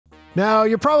Now,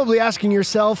 you're probably asking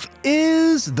yourself,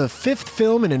 is the fifth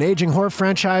film in an aging horror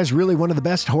franchise really one of the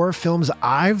best horror films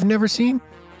I've never seen?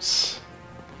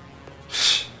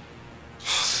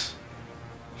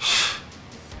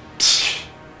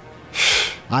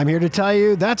 I'm here to tell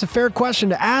you that's a fair question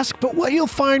to ask, but what you'll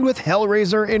find with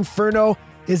Hellraiser Inferno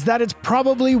is that it's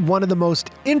probably one of the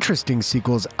most interesting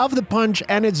sequels of the Punch,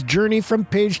 and its journey from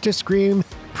page to screen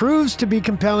proves to be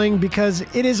compelling because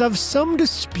it is of some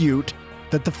dispute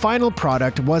that the final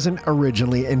product wasn't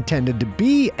originally intended to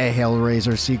be a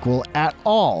Hellraiser sequel at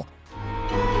all.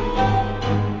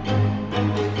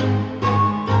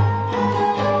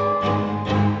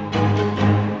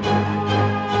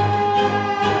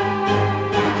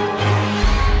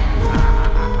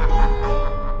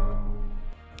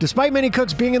 Despite many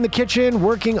cooks being in the kitchen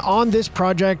working on this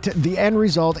project, the end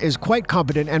result is quite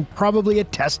competent and probably a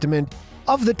testament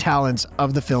of the talents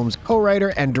of the film's co-writer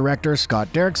and director, Scott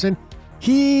Derrickson.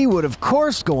 He would, of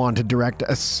course, go on to direct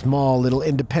a small little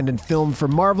independent film for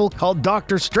Marvel called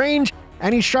Doctor Strange,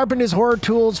 and he sharpened his horror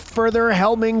tools further,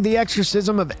 helming The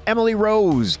Exorcism of Emily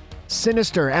Rose,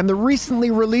 Sinister, and the recently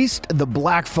released The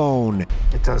Black Phone.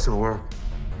 It doesn't work.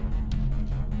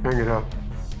 Hang it up.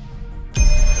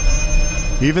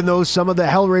 Even though some of the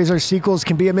Hellraiser sequels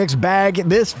can be a mixed bag,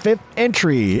 this fifth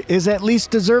entry is at least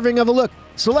deserving of a look.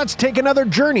 So let's take another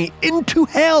journey into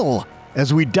hell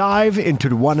as we dive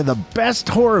into one of the best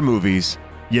horror movies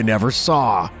you never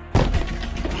saw.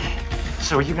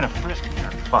 So are you gonna frisk me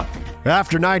or fuck?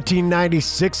 After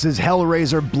 1996's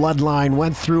Hellraiser Bloodline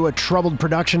went through a troubled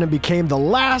production and became the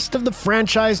last of the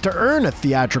franchise to earn a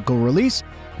theatrical release,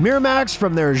 Miramax,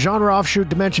 from their genre offshoot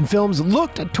Dimension Films,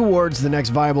 looked towards the next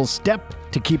viable step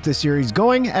to keep the series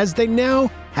going, as they now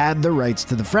had the rights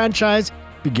to the franchise,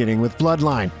 beginning with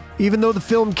Bloodline. Even though the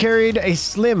film carried a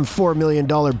slim $4 million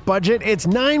budget, its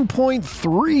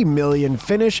 $9.3 million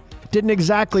finish didn't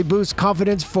exactly boost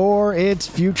confidence for its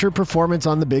future performance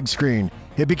on the big screen.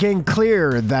 It became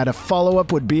clear that a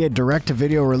follow-up would be a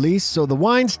direct-to-video release, so the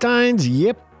Weinsteins,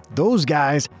 yep, those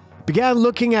guys, began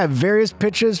looking at various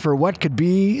pitches for what could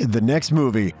be the next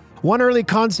movie. One early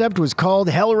concept was called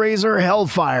Hellraiser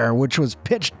Hellfire, which was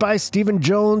pitched by Stephen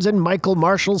Jones and Michael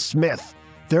Marshall Smith.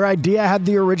 Their idea had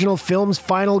the original film's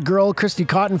final girl, Christy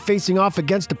Cotton, facing off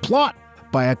against a plot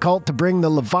by a cult to bring the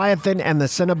Leviathan and the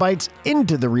Cenobites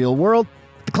into the real world.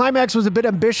 The climax was a bit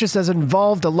ambitious as it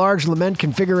involved a large lament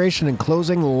configuration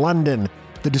enclosing London.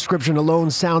 The description alone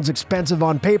sounds expensive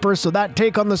on paper, so that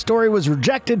take on the story was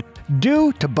rejected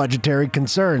due to budgetary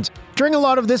concerns. During a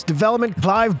lot of this development,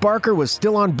 Clive Barker was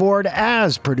still on board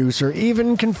as producer,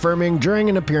 even confirming during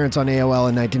an appearance on AOL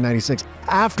in 1996,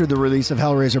 after the release of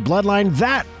Hellraiser Bloodline,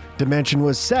 that Dimension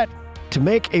was set to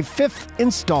make a fifth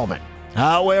installment.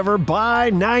 However, by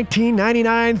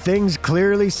 1999, things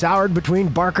clearly soured between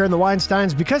Barker and the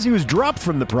Weinsteins because he was dropped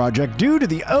from the project due to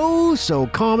the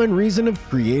oh-so-common reason of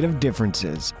creative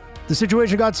differences. The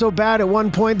situation got so bad at one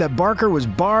point that Barker was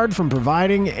barred from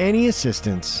providing any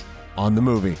assistance on the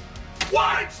movie.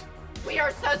 What? We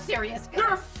are so serious.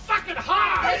 You're fucking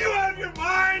high! Are you out of your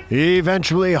mind?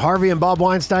 Eventually, Harvey and Bob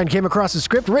Weinstein came across a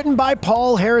script written by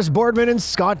Paul Harris Boardman and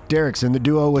Scott Derrickson. The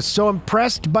duo was so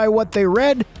impressed by what they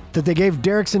read that they gave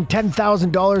Derrickson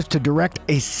 $10,000 to direct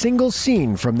a single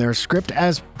scene from their script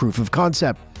as proof of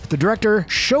concept. The director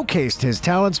showcased his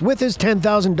talents with his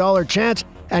 $10,000 chance,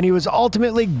 and he was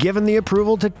ultimately given the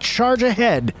approval to charge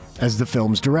ahead as the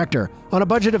film's director. On a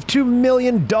budget of $2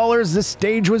 million, the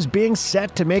stage was being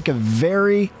set to make a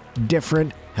very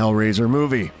different Hellraiser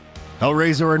movie.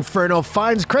 Hellraiser Inferno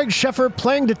finds Craig Sheffer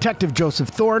playing Detective Joseph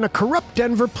Thorne, a corrupt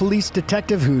Denver police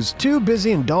detective who's too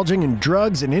busy indulging in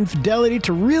drugs and infidelity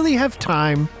to really have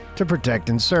time to protect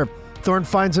and serve. Thorne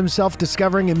finds himself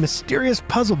discovering a mysterious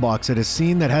puzzle box at a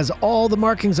scene that has all the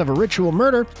markings of a ritual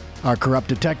murder. Our corrupt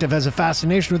detective has a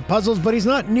fascination with puzzles, but he's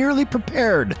not nearly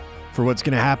prepared for what's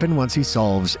going to happen once he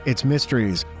solves its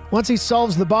mysteries. Once he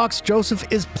solves the box,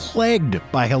 Joseph is plagued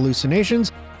by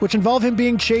hallucinations, which involve him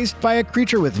being chased by a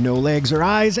creature with no legs or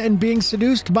eyes and being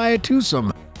seduced by a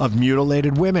twosome of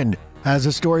mutilated women. As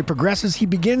the story progresses, he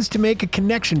begins to make a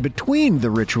connection between the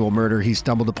ritual murder he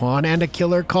stumbled upon and a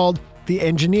killer called the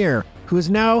Engineer, who is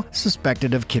now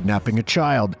suspected of kidnapping a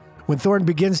child. When Thorne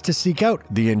begins to seek out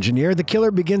the Engineer, the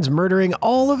killer begins murdering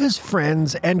all of his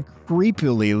friends and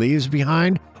creepily leaves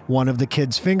behind one of the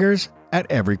kid's fingers at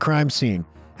every crime scene.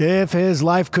 If his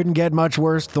life couldn't get much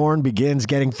worse, Thorne begins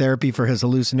getting therapy for his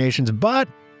hallucinations, but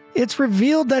it's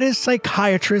revealed that his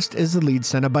psychiatrist is the lead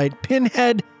Cenobite,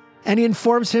 Pinhead, and he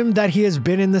informs him that he has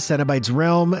been in the Cenobites'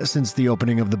 realm since the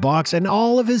opening of the box, and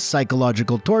all of his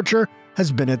psychological torture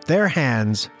has been at their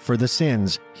hands for the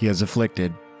sins he has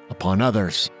inflicted upon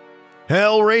others.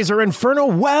 Hellraiser Inferno,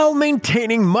 while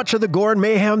maintaining much of the gore and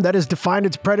mayhem that has defined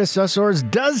its predecessors,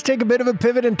 does take a bit of a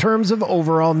pivot in terms of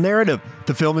overall narrative.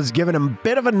 The film is given a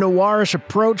bit of a noirish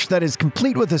approach that is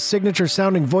complete with a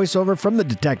signature-sounding voiceover from the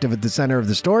detective at the center of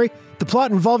the story. The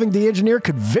plot involving the engineer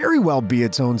could very well be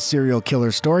its own serial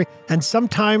killer story, and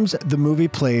sometimes the movie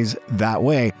plays that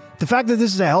way. The fact that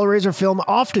this is a Hellraiser film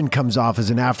often comes off as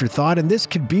an afterthought, and this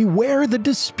could be where the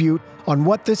dispute on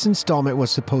what this installment was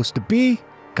supposed to be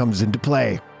comes into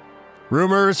play.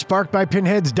 Rumors sparked by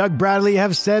Pinhead's Doug Bradley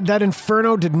have said that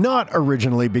Inferno did not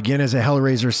originally begin as a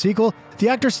Hellraiser sequel. The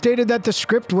actor stated that the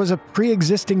script was a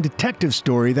pre-existing detective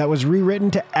story that was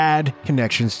rewritten to add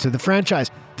connections to the franchise.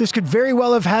 This could very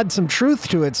well have had some truth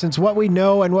to it, since what we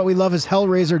know and what we love as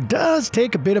Hellraiser does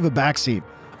take a bit of a backseat.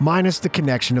 Minus the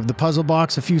connection of the puzzle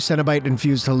box, a few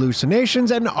Cenobite-infused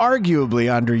hallucinations, and arguably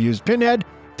underused Pinhead,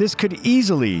 this could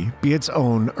easily be its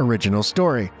own original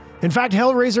story. In fact,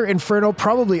 Hellraiser Inferno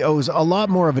probably owes a lot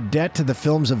more of a debt to the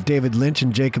films of David Lynch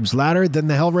and Jacob's Ladder than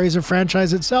the Hellraiser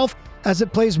franchise itself, as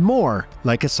it plays more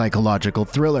like a psychological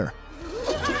thriller.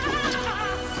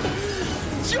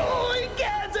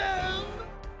 Joygasm!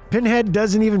 Pinhead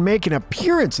doesn't even make an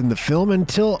appearance in the film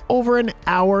until over an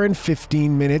hour and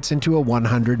 15 minutes into a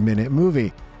 100-minute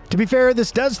movie. To be fair,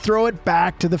 this does throw it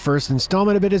back to the first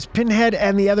installment a bit, as Pinhead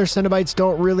and the other Cenobites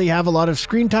don't really have a lot of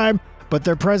screen time, but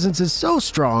their presence is so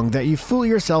strong that you fool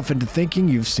yourself into thinking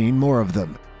you've seen more of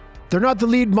them. They're not the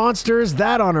lead monsters.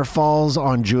 That honor falls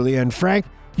on Julia and Frank.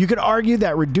 You could argue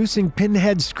that reducing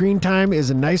Pinhead's screen time is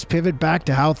a nice pivot back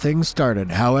to how things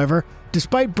started. However,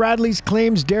 despite Bradley's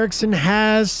claims, Derrickson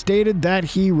has stated that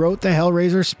he wrote the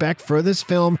Hellraiser spec for this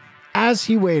film as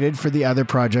he waited for the other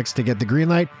projects to get the green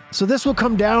light. So this will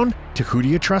come down to who do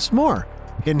you trust more,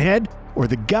 Pinhead or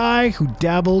the guy who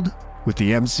dabbled with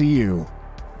the MCU?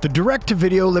 The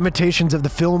direct-to-video limitations of the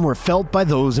film were felt by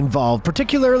those involved,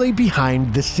 particularly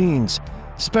behind the scenes.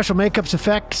 Special makeups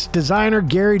effects designer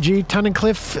Gary G.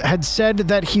 Tunnicliffe had said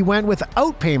that he went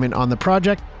without payment on the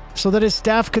project so that his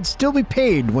staff could still be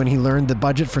paid when he learned the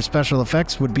budget for special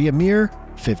effects would be a mere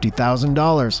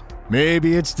 $50,000.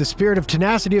 Maybe it's the spirit of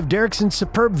tenacity of Derrickson's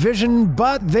superb vision,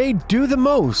 but they do the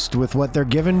most with what they're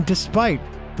given despite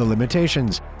the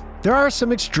limitations. There are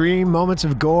some extreme moments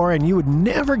of gore, and you would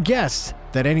never guess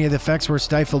that any of the effects were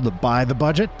stifled by the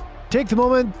budget. Take the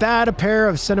moment that a pair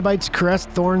of Cenobites caressed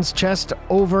Thorne's chest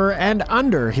over and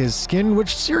under his skin,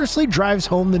 which seriously drives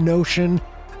home the notion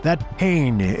that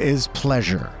pain is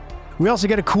pleasure. We also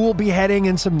get a cool beheading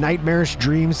and some nightmarish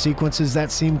dream sequences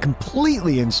that seem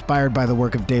completely inspired by the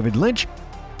work of David Lynch.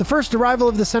 The first arrival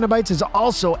of the Cenobites is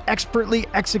also expertly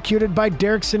executed by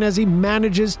Derrickson, as he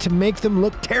manages to make them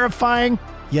look terrifying,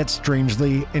 yet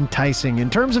strangely enticing. In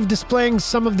terms of displaying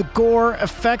some of the gore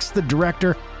effects, the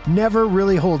director never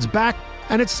really holds back,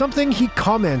 and it's something he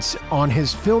comments on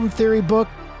his film theory book,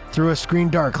 Through a Screen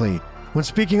Darkly. When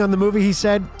speaking on the movie, he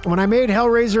said, "When I made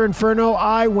Hellraiser Inferno,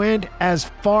 I went as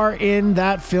far in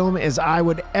that film as I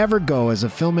would ever go as a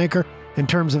filmmaker in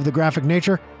terms of the graphic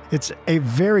nature. It's a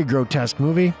very grotesque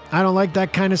movie. I don't like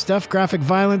that kind of stuff, graphic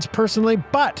violence personally,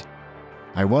 but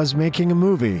I was making a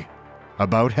movie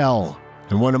about hell.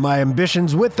 And one of my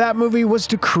ambitions with that movie was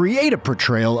to create a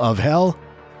portrayal of hell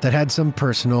that had some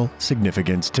personal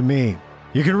significance to me."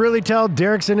 You can really tell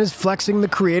Derrickson is flexing the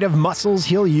creative muscles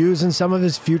he'll use in some of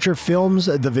his future films.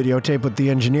 The videotape with the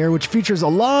engineer, which features a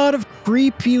lot of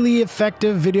creepily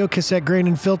effective video cassette grain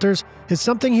and filters, is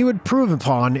something he would prove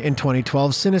upon in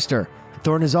 2012's Sinister.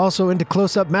 Thorne is also into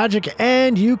close-up magic,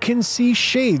 and you can see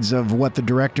shades of what the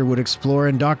director would explore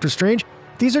in Doctor Strange.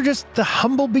 These are just the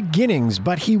humble beginnings,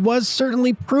 but he was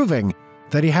certainly proving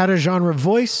that he had a genre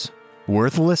voice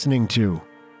worth listening to.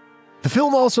 The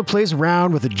film also plays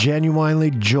around with a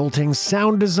genuinely jolting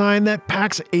sound design that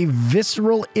packs a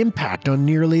visceral impact on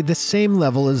nearly the same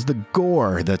level as the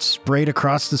gore that's sprayed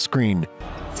across the screen.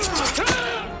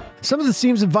 Some of the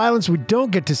scenes of violence we don't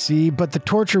get to see, but the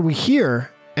torture we hear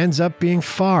ends up being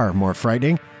far more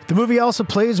frightening. The movie also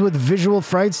plays with visual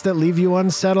frights that leave you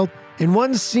unsettled. In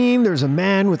one scene, there's a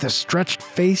man with a stretched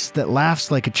face that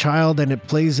laughs like a child, and it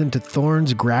plays into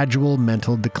Thorne's gradual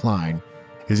mental decline.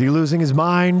 Is he losing his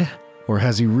mind? Or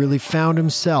has he really found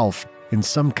himself in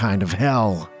some kind of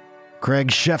hell? Craig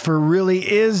Sheffer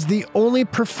really is the only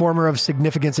performer of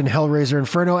significance in Hellraiser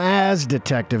Inferno as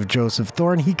Detective Joseph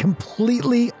Thorne. He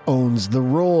completely owns the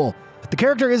role. The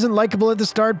character isn't likable at the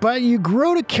start, but you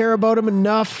grow to care about him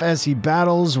enough as he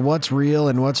battles what's real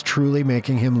and what's truly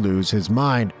making him lose his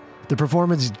mind. The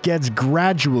performance gets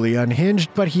gradually unhinged,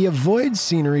 but he avoids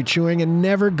scenery chewing and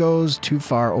never goes too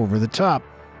far over the top.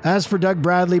 As for Doug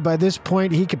Bradley, by this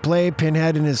point he could play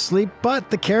Pinhead in his sleep, but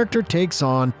the character takes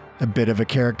on a bit of a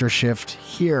character shift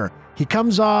here. He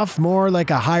comes off more like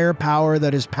a higher power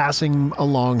that is passing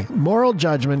along moral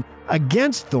judgment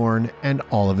against Thorn and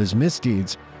all of his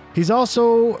misdeeds. He's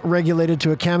also regulated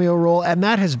to a cameo role, and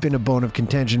that has been a bone of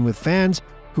contention with fans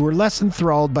who were less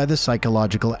enthralled by the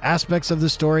psychological aspects of the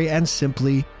story and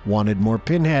simply wanted more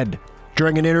Pinhead.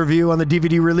 During an interview on the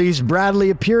DVD release,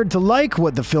 Bradley appeared to like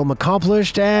what the film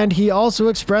accomplished, and he also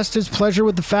expressed his pleasure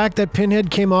with the fact that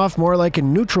Pinhead came off more like a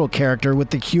neutral character with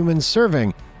the humans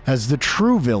serving as the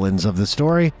true villains of the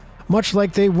story, much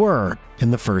like they were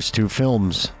in the first two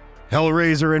films.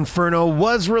 Hellraiser Inferno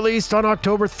was released on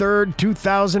October 3rd,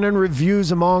 2000, and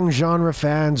reviews among genre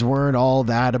fans weren't all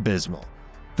that abysmal.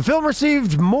 The film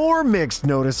received more mixed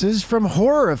notices from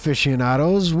horror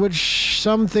aficionados, which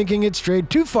some thinking it strayed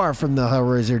too far from the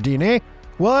Hellraiser DNA,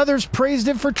 while others praised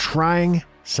it for trying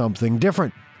something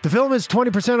different. The film is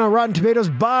 20% on Rotten Tomatoes,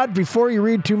 but before you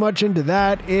read too much into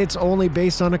that, it's only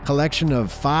based on a collection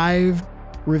of 5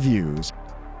 reviews.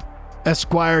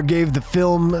 Esquire gave the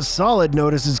film solid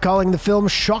notices, calling the film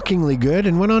shockingly good,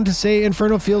 and went on to say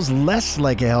Inferno feels less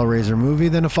like a Hellraiser movie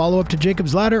than a follow-up to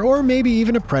Jacob's Ladder, or maybe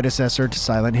even a predecessor to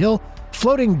Silent Hill,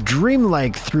 floating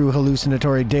dreamlike through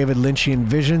hallucinatory David Lynchian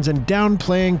visions and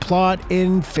downplaying plot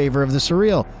in favor of the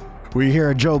surreal. We here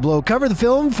at JoBlo cover the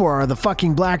film for the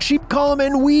fucking Black Sheep column,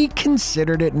 and we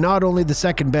considered it not only the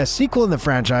second best sequel in the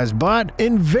franchise, but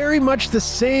in very much the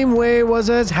same way it was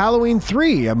as Halloween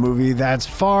 3, a movie that's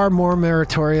far more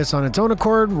meritorious on its own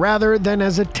accord rather than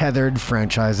as a tethered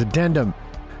franchise addendum.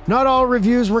 Not all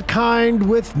reviews were kind,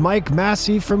 with Mike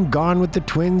Massey from Gone with the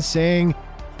Twins saying,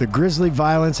 "The grisly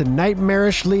violence and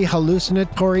nightmarishly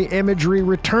hallucinatory imagery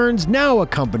returns, now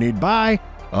accompanied by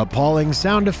appalling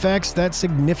sound effects that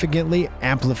significantly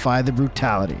amplify the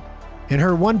brutality." In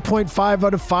her 1.5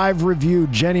 out of 5 review,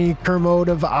 Jenny Kermode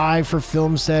of Eye for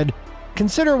Film said,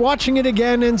 "Consider watching it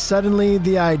again and suddenly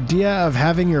the idea of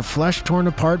having your flesh torn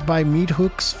apart by meat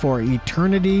hooks for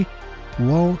eternity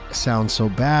won't sound so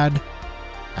bad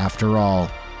after all."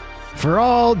 For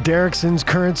all Derrickson's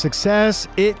current success,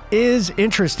 it is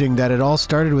interesting that it all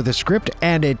started with a script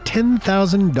and a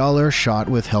 $10,000 shot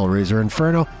with Hellraiser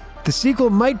Inferno. The sequel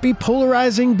might be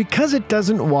polarizing because it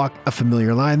doesn't walk a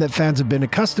familiar line that fans have been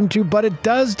accustomed to, but it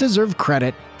does deserve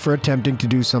credit for attempting to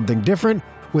do something different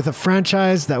with a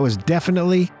franchise that was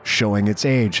definitely showing its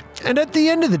age. And at the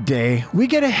end of the day, we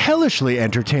get a hellishly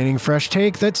entertaining fresh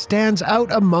take that stands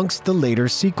out amongst the later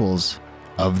sequels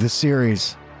of the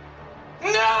series.